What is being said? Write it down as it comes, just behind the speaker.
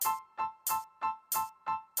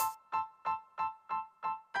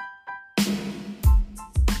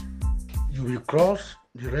you will cross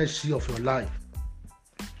the Red Sea of your life.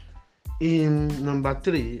 In number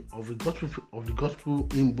 3 of the gospel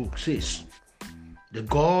in book says, the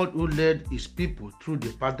God who led his people through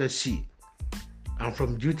the parted sea and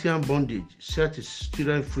from duty and bondage set his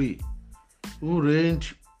children free, who rained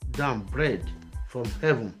down bread from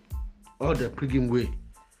heaven all the pilgrim way,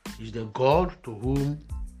 is the God to whom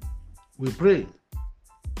we pray.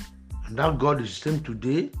 And that God is the same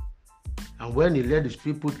today. And when he led his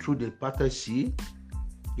people through the parted sea,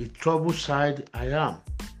 his troubled side I am.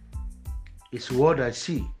 His word I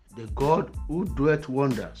see. The God who doeth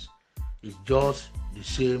wonders is just the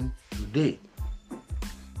same today.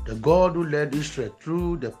 The God who led Israel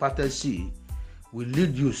through the parted sea will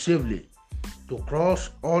lead you safely to cross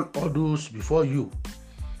all hurdles before you.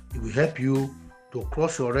 He will help you to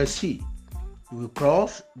cross your Red Sea. You will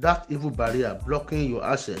cross that evil barrier blocking your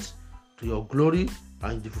access to your glory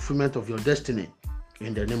and the fulfillment of your destiny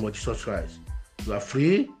in the name of Jesus Christ. You are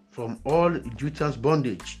free from all Egyptian's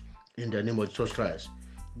bondage in the name of Jesus Christ.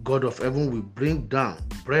 God of heaven will bring down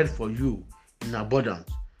bread for you in abundance,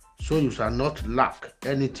 so you shall not lack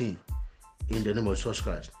anything in the name of Jesus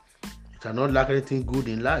Christ. You shall not lack anything good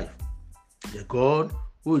in life. The God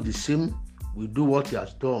who is the same will do what he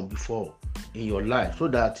has done before in your life, so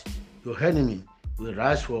that your enemy will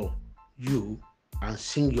rise for you and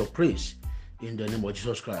sing your praise in the name of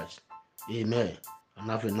Jesus Christ. Amen. And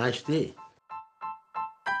have a nice day.